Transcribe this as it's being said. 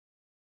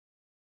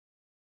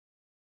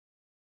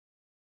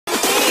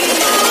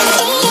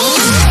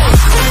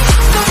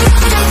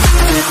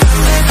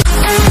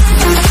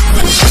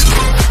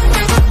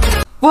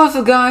What's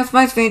up guys,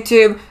 my name's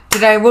Vinny.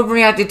 Today we'll be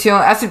reacting to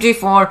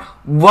SMG4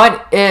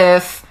 What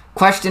If?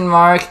 Question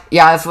mark.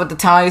 Yeah, that's what the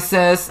title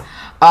says.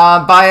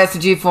 By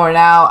SMG4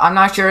 now. I'm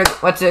not sure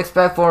what to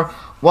expect for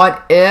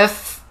What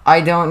If.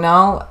 I don't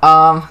know.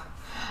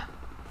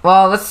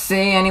 Well, let's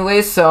see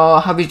anyway, so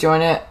I'll help you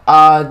join it.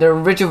 The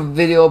original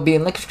video will be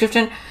in the link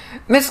description.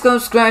 Make sure to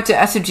subscribe to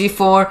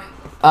SMG4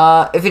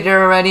 if you did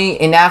already.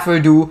 And after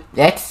ado,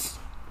 let's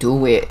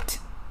do it.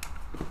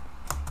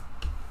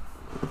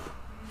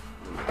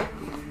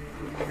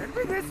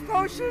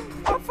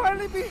 I'll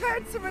finally be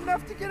handsome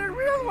enough to get a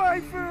real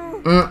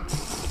waifu.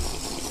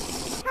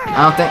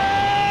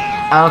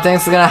 I don't think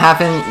it's gonna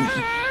happen.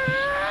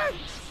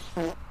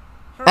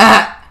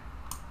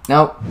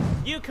 Nope.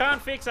 You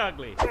can't fix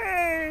ugly.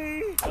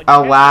 Hey.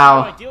 Oh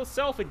wow. Your ideal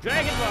self in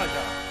Dragon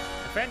Raja,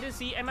 a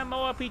fantasy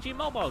MMORPG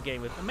mobile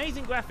game with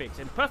amazing graphics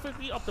and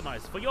perfectly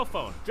optimized for your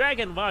phone.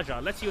 Dragon Raja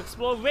lets you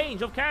explore a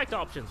range of character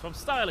options, from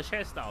stylish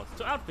hairstyles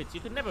to outfits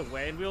you could never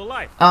wear in real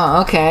life.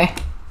 Oh, okay.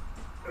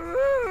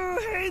 Ooh,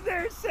 hey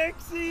there,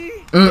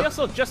 sexy! They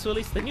also just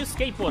released the new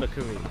skateboarder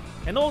career,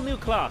 an all-new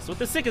class with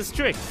the sickest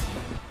tricks.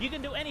 You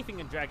can do anything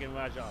in Dragon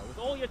Raja, with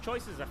all your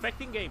choices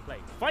affecting gameplay.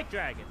 Fight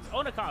dragons,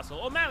 own a castle,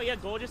 or marry a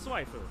gorgeous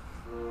waifu.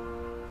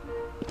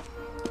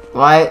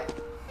 What?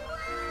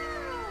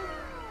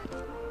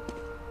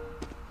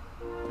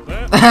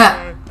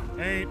 That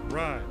ain't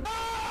right.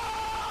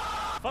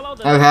 Follow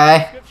the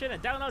description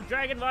and download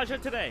Dragon Raja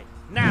today.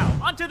 Now,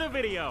 onto the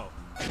video!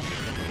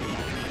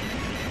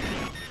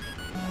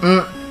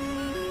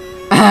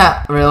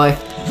 Really?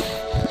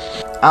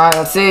 Alright,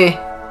 let's see.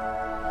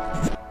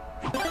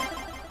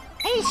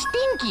 Hey,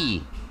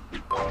 Stinky!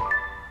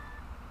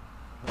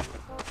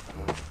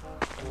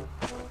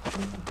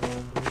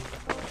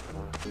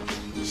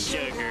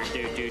 Sugar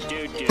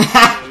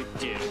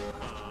do.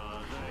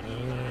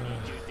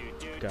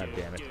 God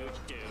damn it.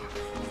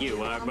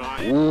 You are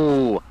mine.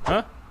 Ooh.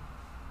 Huh?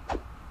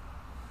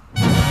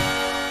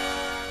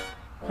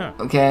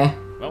 Okay.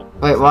 Well,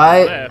 wait,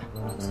 what?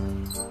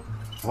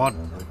 What?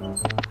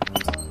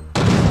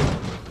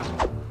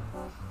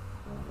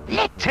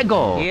 Let's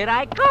go! Here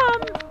I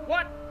come!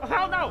 What? Oh,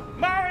 hell no!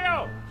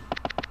 Mario!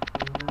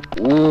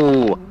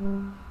 Ooh.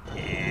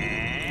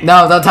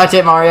 No, don't touch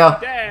it, Mario.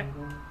 There.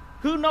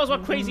 Who knows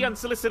what crazy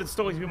unsolicited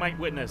stories we might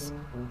witness?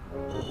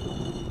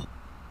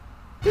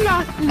 You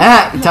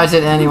touch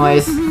it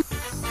anyways.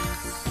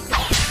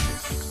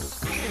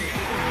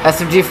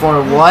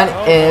 SMG4, what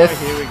if...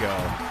 Here we go.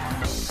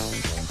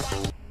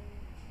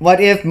 What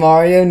if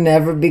Mario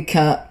never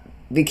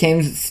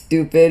became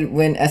stupid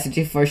when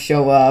SMG4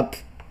 show up?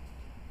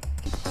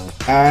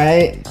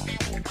 Alright.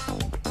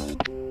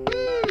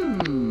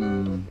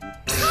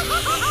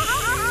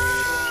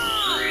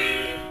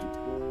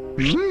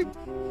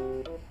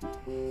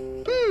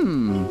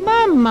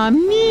 Mamma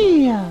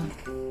mia!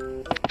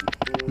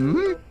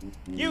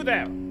 You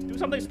there! Do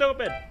something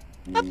stupid!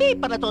 Ah,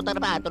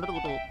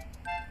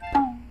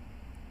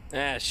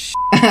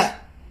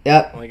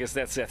 Yep. Well, I guess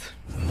that's it.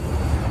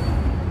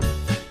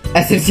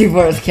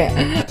 SMG4 was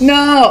canceled.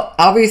 No!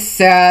 I'll be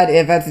sad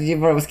if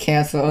SMG4 was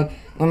cancelled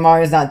when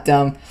Mario's not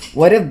dumb.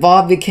 What if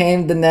Bob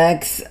became the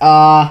next,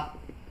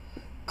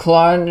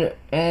 Clarence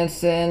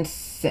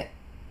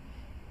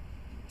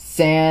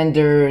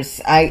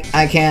Sanders?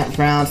 I can't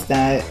pronounce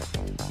that.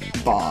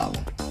 Bob.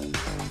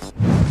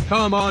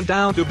 Come on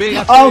down to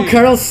BFC. Oh,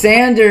 Colonel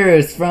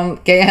Sanders from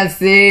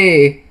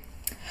KFC.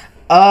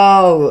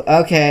 Oh,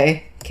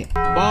 okay.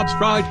 Bob's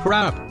Fried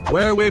Crab,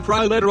 where we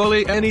fry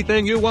literally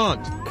anything you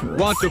want.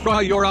 Want to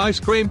fry your ice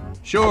cream?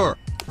 Sure.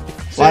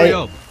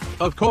 Cereal?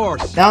 Of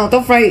course. No,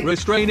 don't fry.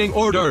 Restraining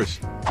orders?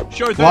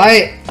 Sure thing.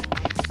 What?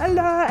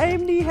 Hello,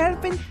 I'm the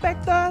health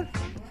inspector.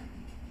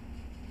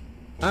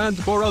 And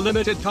for a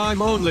limited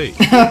time only. You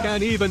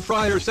can even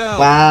fry yourself.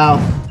 Wow.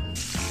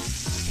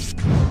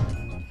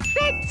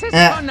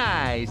 That's so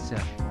nice!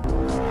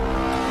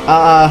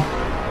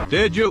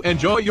 Did you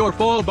enjoy your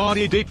full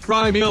body deep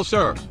fry meal,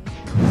 sir?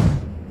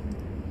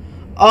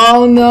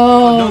 Oh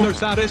no! Another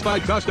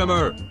satisfied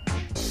customer.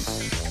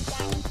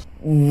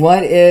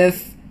 What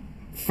if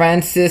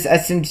Francis,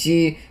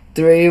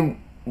 SMG3,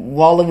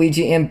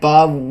 Waluigi, and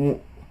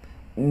Bob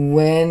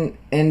win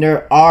in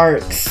their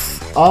arcs?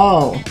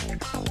 Oh.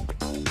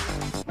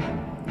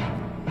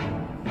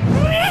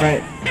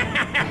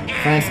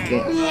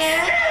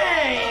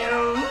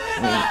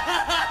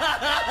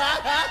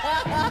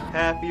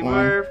 Happy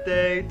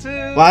birthday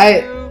to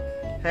What? you.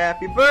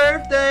 Happy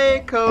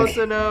birthday,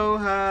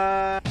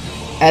 Kosonoha.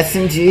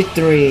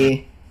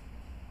 SMG3.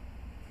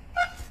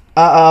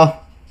 Uh-oh.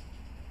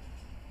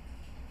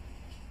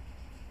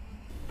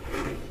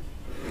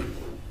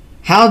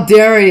 How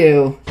dare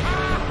you?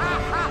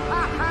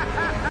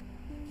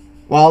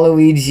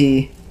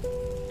 Waluigi.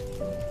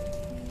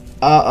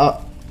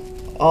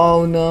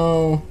 Oh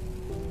no.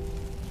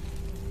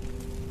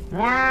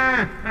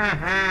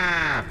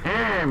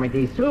 I'm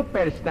the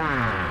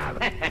superstar!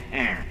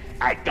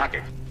 I got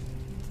it!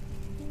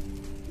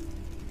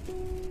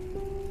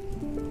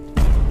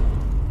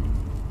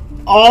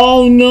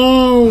 Oh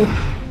no!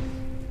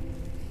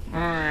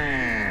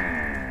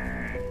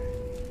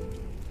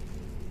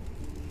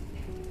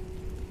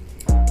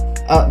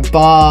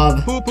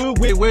 Bob. Poo poo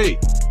wee wee.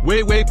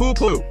 Wee wee poo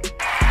poo.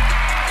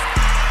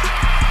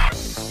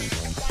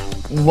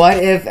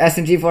 What if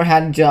SMG4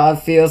 had a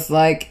job? Feels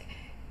like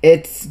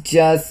it's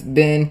just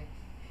been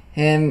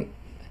him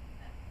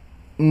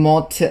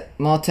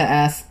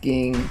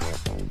multi-asking.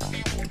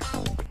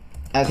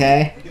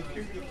 Okay.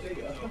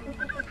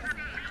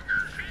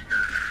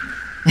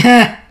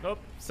 Nope,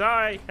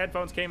 sorry,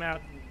 headphones came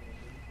out.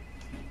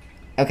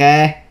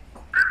 Okay.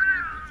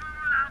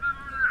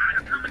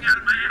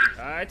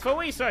 It's for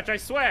research, I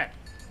swear.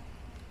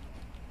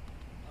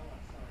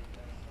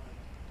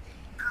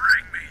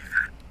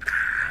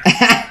 Okay,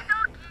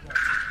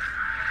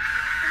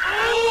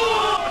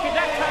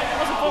 that time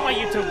wasn't for my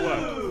YouTube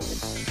work.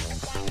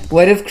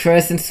 What if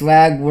Chris and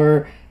Swag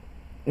were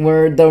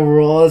the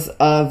rules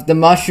of the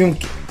Mushroom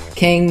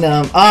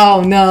Kingdom?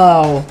 Oh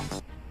no!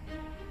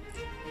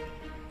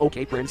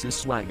 Okay, Princess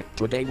Swag.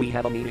 Today we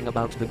have a meeting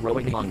about the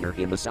growing hunger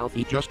in the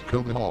southeast. Just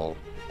kill them all.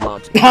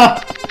 What?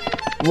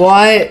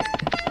 What?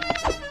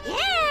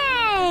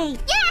 Yay!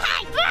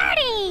 Yay,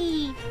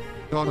 Birdie!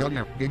 God,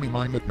 give me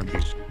my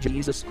Mitmonkeys.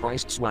 Jesus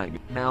Christ, Swag.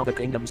 Now the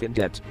kingdom's in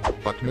debt.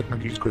 But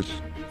Mitmonkeys, Chris.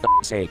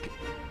 F***'s sake.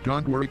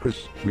 Don't worry,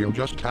 Chris. We'll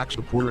just tax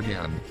the poor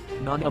again.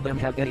 None of them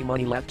have any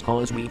money left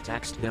cause we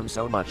taxed them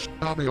so much.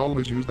 Now they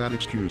always use that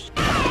excuse.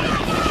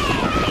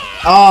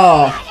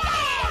 Oh.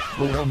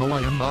 Oh hell no,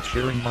 I am not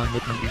sharing my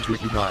Mitmonkeys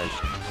with you guys.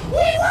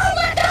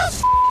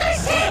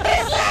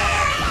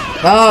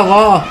 Oh,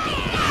 wow.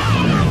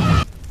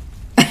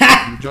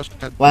 You just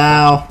had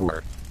Wow.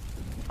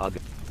 Ugh.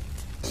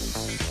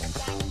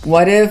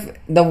 What if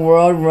the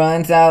world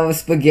runs out of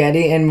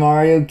spaghetti and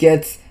Mario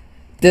gets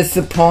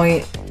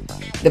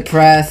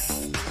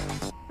depressed?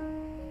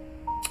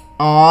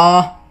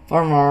 Aw,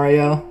 for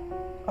Mario.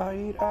 I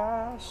eat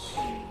ass.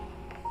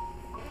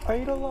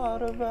 I eat a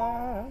lot of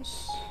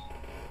ass.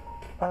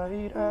 I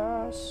eat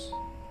ass.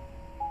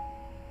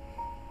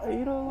 I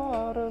eat a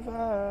lot of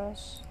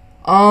ass.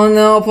 Oh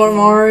no, poor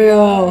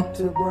Mario.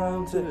 To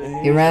brown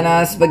to He ran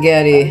out of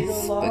spaghetti. I eat a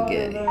lot of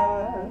Spaghetti.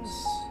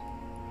 ass.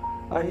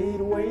 I eat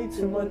way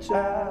too much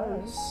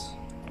ass.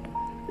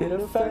 It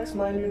affects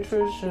my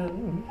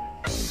nutrition.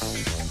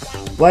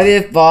 What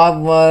if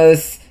Bob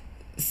was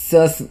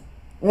sus?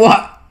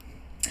 What?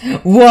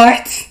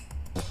 What?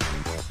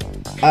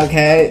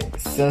 Okay,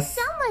 sus.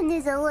 Someone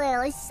is a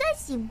little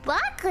sussy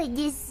baka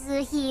this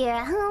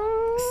here,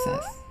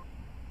 sus.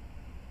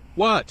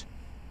 What?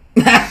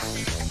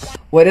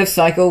 What if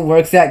Psycho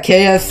works at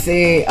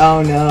KFC?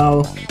 Oh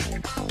no.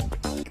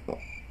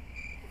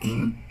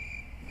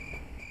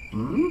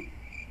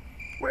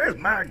 Where's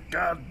my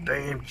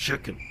goddamn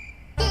chicken?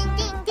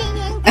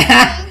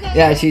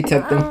 Yeah, she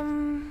took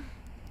them.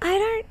 I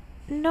don't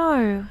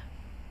know.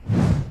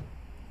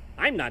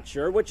 I'm not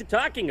sure what you're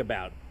talking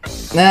about.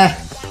 Nah.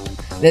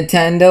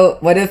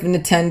 Nintendo. What if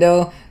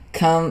Nintendo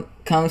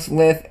comes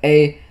with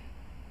a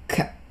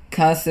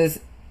causes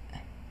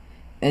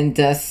and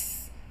distance?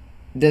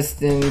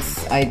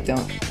 I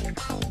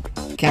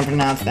can't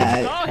pronounce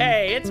that. Oh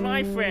hey, it's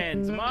my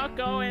friends,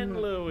 Marco and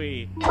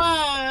Louie. What?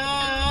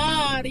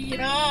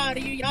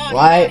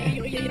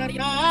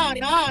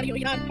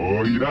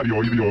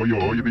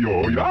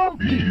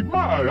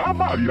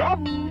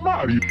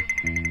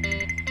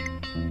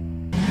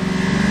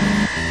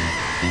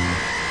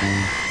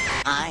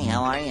 Hi,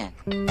 how are you?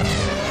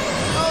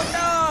 Oh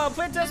no,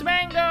 Princess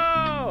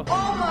Mango!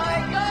 Oh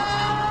my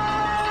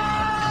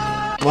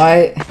god!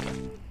 What?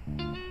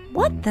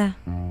 What the?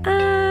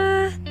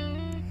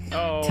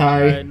 Oh,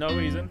 sorry. No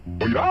reason.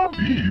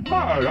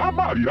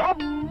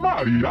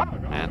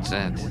 That's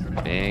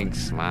it. Big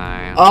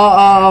smile.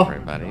 Uh-oh.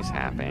 Everybody's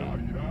happy.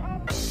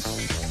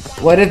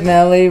 What if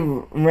Melly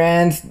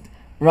runs the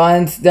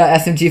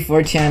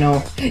SMG4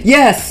 channel?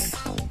 Yes!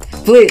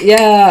 Please,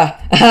 yeah!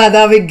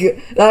 That'd be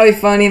good. That'd be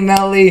funny.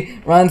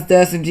 Melly runs the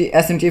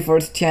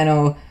SMG4's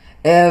channel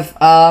if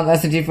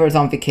SMG4 is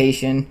on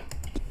vacation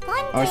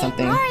or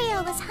something.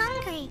 Mario was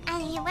hungry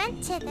and he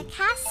went to the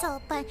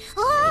castle, but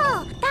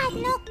oh, that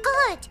no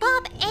good.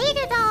 Bob ate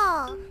it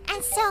all.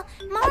 And so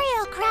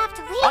Mario grabbed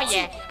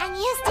Luigi and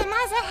used him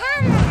as a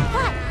hammer,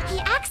 but he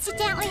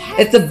accidentally hurt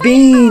It's the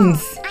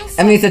beans!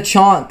 I mean, it's the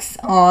chunks.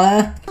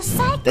 Aw.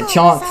 The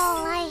chunks.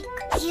 So like,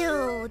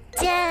 you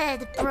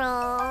dead,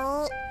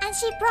 bro. And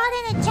she brought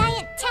in a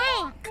giant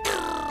tank.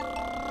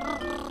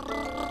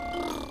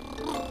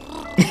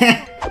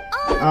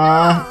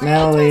 Aw,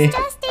 Melly. It was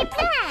just a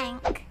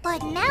prank.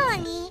 But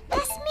Melanie,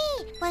 that's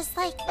me, was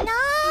like,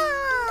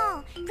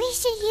 no, we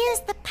should use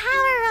the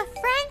power of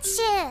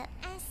friendship.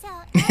 And so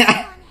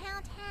everyone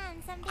held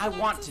hands and I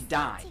want to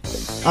die.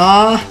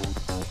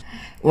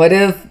 What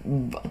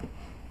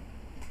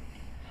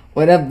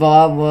if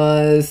Bob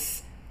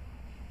was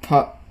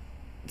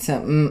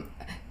something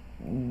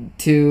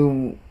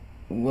to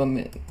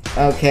woman?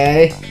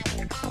 Okay.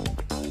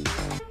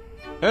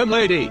 And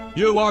lady,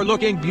 you are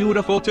looking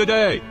beautiful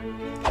today.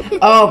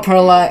 Oh,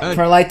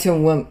 perlite to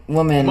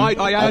woman. Might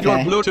I add,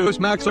 okay. your Bluetooth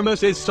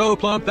Maximus is so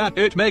plump that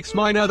it makes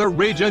my nether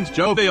regions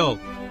jovial.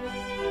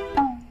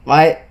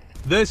 What?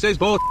 This is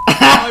both.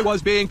 I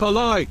was being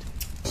polite.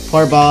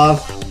 Poor Bob.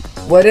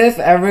 What if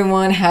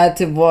everyone had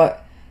to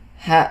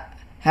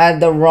had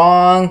the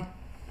wrong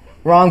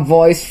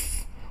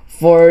voice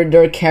for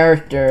their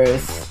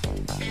characters?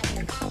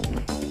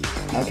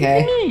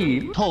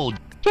 Okay. Told.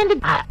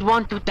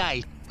 Want to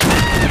die.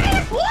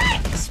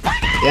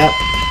 Yep.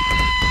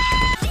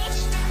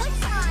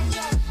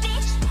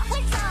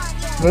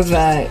 Who's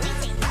that?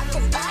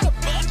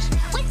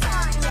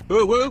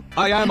 Woo woo,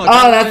 I am a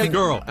that's kawaii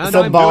girl, and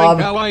so I'm Bob.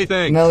 doing kawaii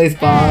things. Millie's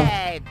Bob.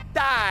 Hey,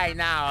 die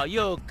now,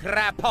 you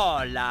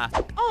crapola.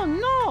 Oh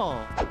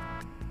no.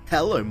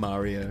 Hello,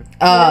 Mario.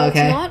 Oh,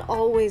 okay. It's not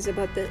always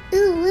about the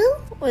ooh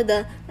or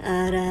the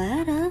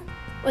ara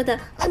or the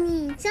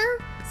oni-chan.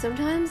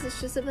 Sometimes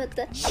it's just about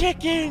the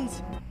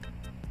chickens.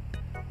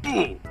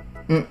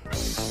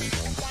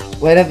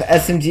 What if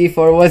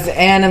SMG4 was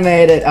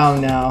animated? Oh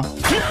no.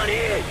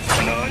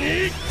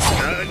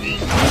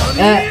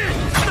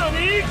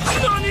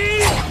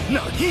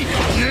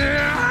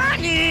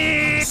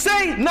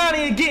 Say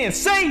Nani again.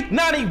 Say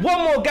Nani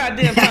one more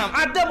goddamn time.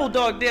 I double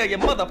dog dare you,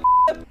 mother.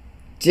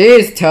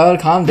 Jeez, Toad,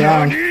 calm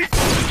down.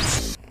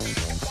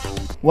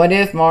 What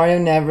if Mario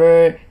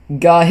never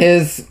got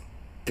his...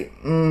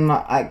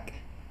 I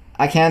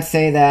can't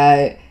say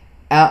that.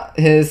 Out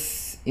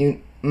his...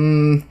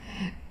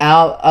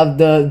 out of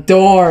the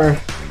door.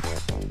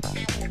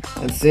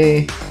 Let's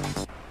see.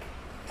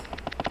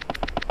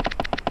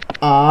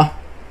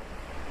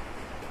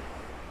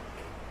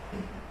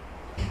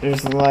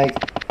 There's like...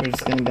 We're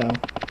just gonna go.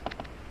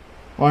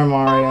 Or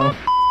Mario.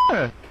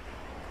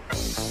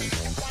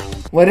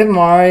 What if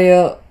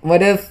Mario...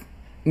 What if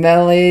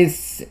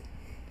Mellie's...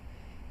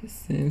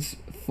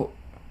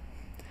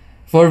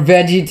 For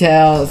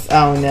VeggieTales.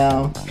 Oh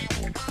no.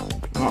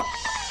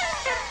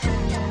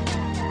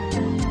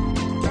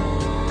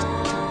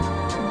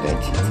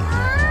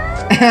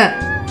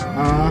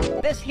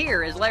 VeggieTales. This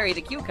here is Larry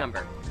the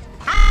Cucumber.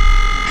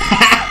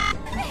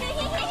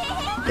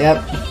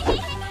 Yep.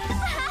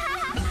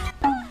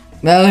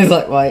 Mellie's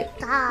like white.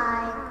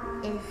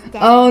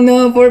 Oh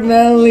no, poor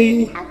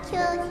Mellie. I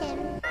killed him.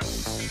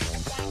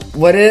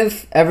 What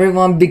if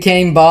everyone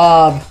became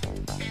Bob?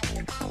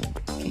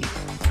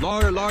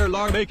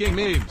 Lar making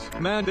memes.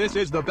 Man, this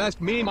is the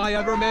best meme I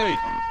ever made.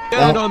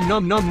 Yeah,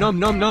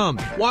 num.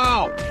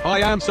 Wow,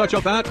 I am such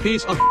a fat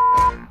piece of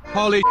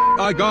holy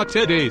I got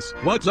titties.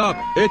 What's up?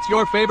 It's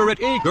your favorite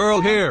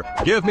e-girl here.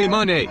 Give me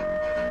money.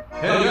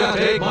 Hell yeah,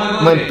 take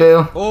my money.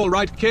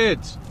 Alright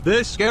kids,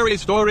 this scary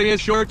story is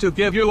sure to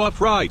give you a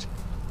fright.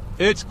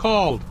 It's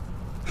called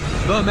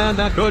The Man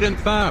That Couldn't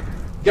Fap.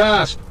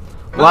 Gasp.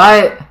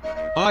 What?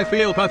 I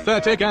feel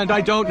pathetic and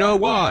I don't know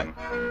why.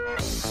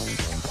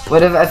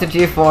 What if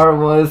SMG4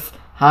 was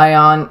high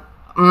on...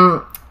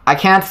 I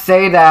can't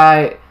say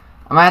that.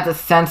 I'm gonna have to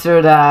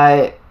censor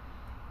that.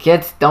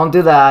 Kids, don't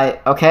do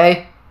that,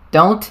 okay?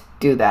 Don't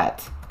do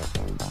that.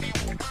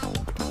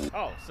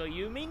 Oh, so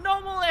you mean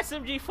normal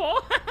SMG4?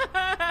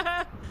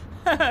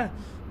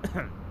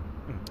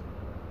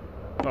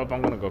 Oh,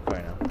 I'm gonna go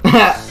cry now.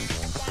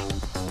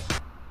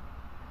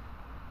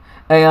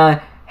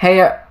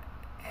 Hey,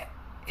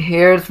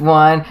 here's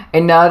one.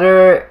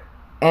 Another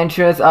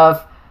interest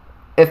of...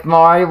 If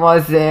Mario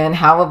was in...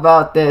 How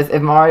about this?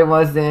 If Mario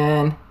was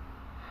in...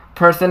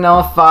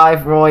 Persona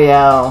 5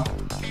 Royale.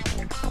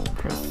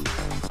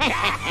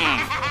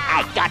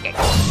 I got it.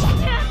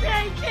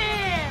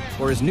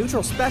 For his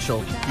neutral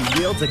special, he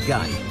wields a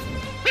gun.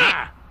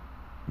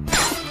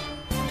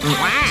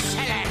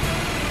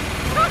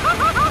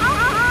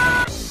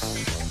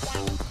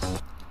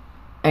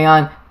 Hang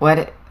on,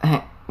 what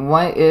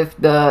if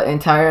the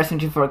entire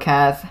SMG4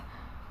 cast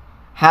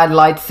had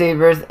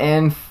lightsabers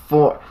and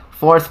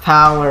force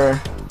power?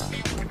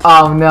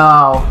 Oh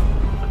no.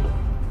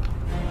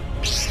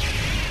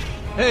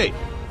 Hey,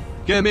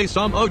 give me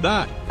some of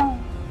that.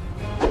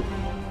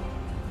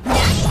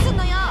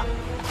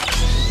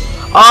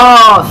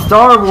 Oh,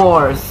 Star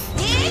Wars.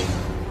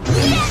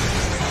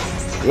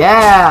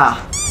 Yeah.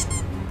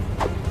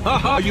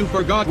 Haha, you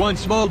forgot one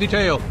small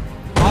detail.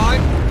 I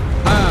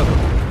have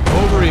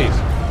ovaries.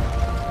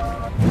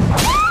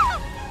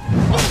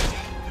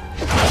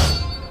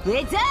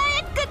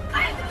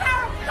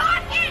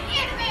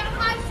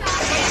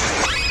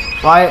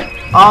 Why?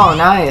 Oh,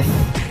 nice.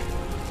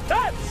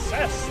 That's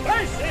a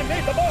spicy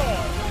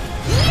meatball.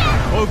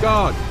 Oh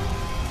god,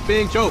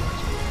 being choked.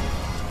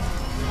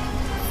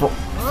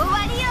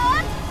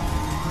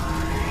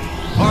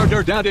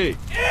 Harder, daddy.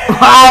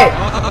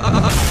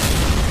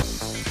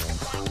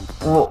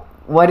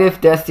 What if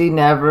DESTI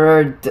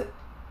never...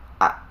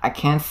 I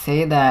can't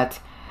say that.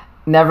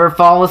 Never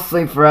fall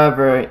asleep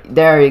forever.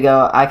 There you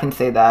go. I can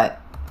say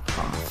that.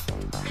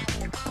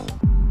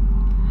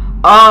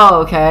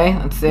 Oh, okay.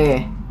 Let's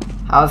see.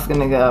 How's it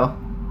gonna go?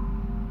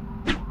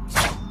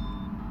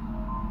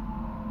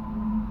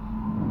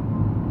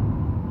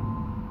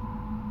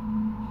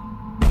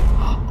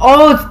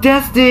 Oh, it's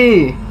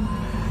DESTI!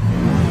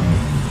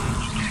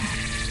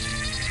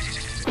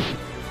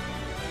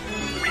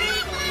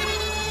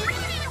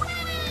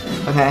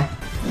 Okay.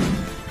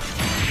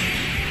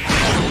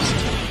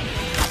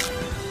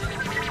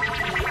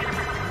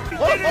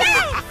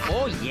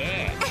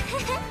 yeah.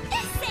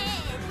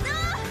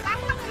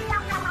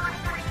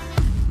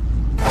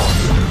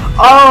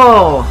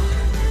 Oh!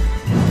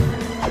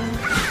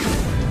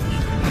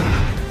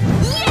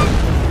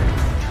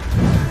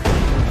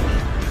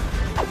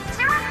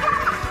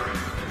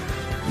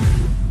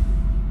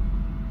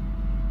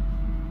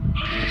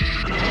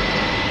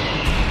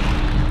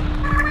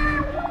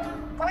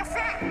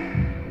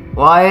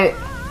 What?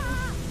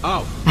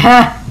 Oh.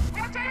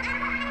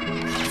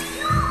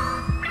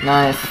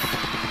 Nice.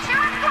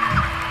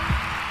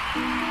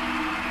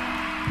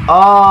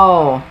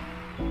 Oh.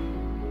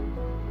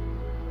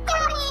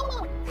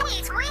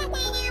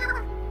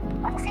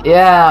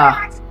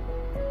 Yeah.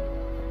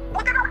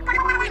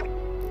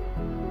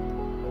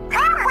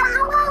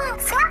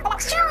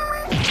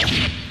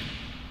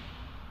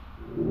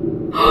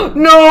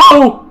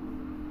 No!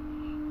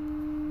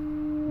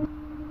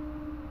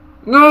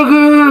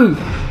 Nugget!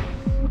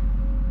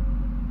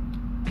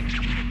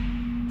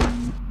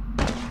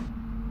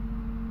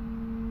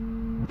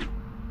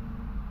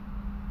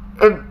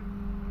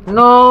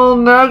 No,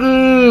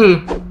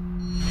 Maggie!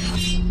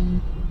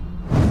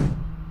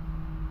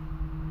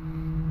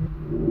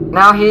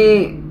 Now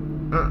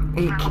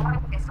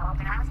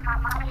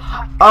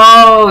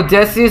oh,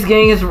 Destiny's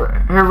getting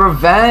her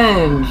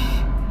revenge.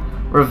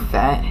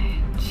 Revenge.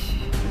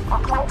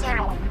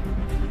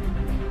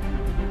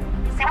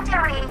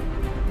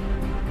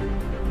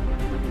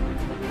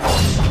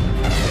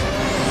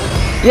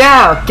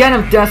 Yeah, get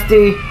him,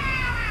 Dusty.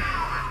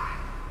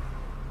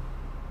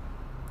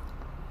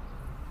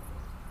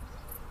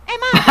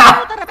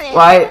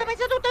 What?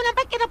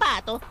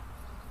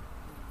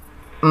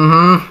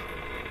 Mm-hmm.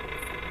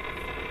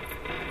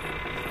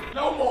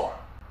 No more.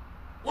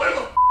 Where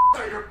the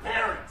are your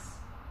parents?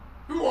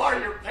 Who are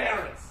your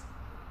parents?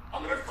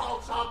 I'm gonna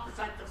call Child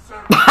Protective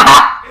Services.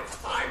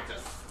 It's time to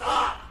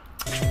stop.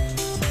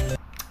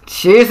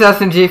 Jeez,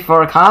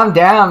 SMG4, calm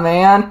down,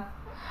 man.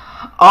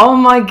 Oh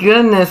my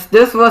goodness,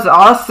 this was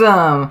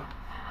awesome.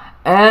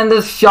 And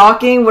the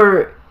shocking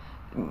where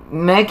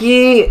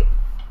Maggie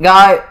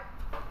got,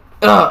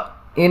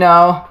 you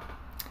know,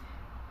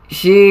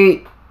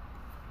 she,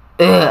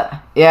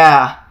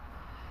 yeah.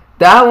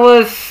 That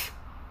was,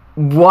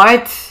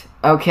 what?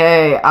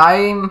 Okay, I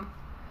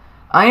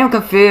am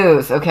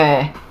confused,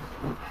 okay.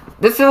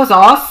 This was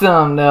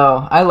awesome,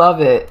 though. I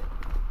love it.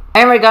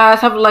 Anyway, guys,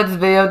 hope you liked this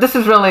video. This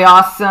is really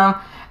awesome.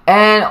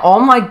 And, oh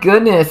my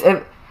goodness,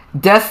 if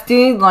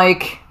DESTI,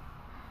 like,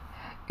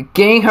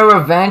 getting her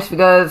revenge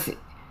because,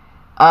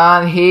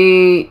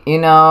 he, you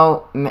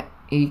know,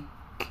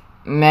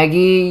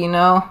 Maggie, you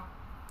know.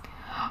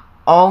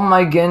 Oh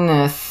my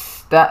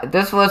goodness.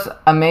 This was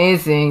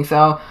amazing.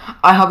 So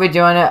I hope you're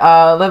enjoying it.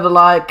 Leave a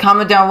like,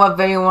 comment down what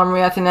video you want to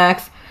react to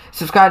next.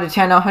 Subscribe to the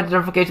channel, hit the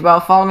notification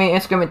bell, follow me on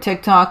Instagram and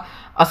TikTok.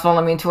 Also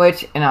follow me on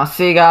Twitch, and I'll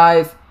see you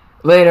guys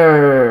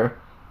later.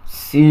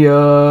 See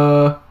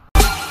ya.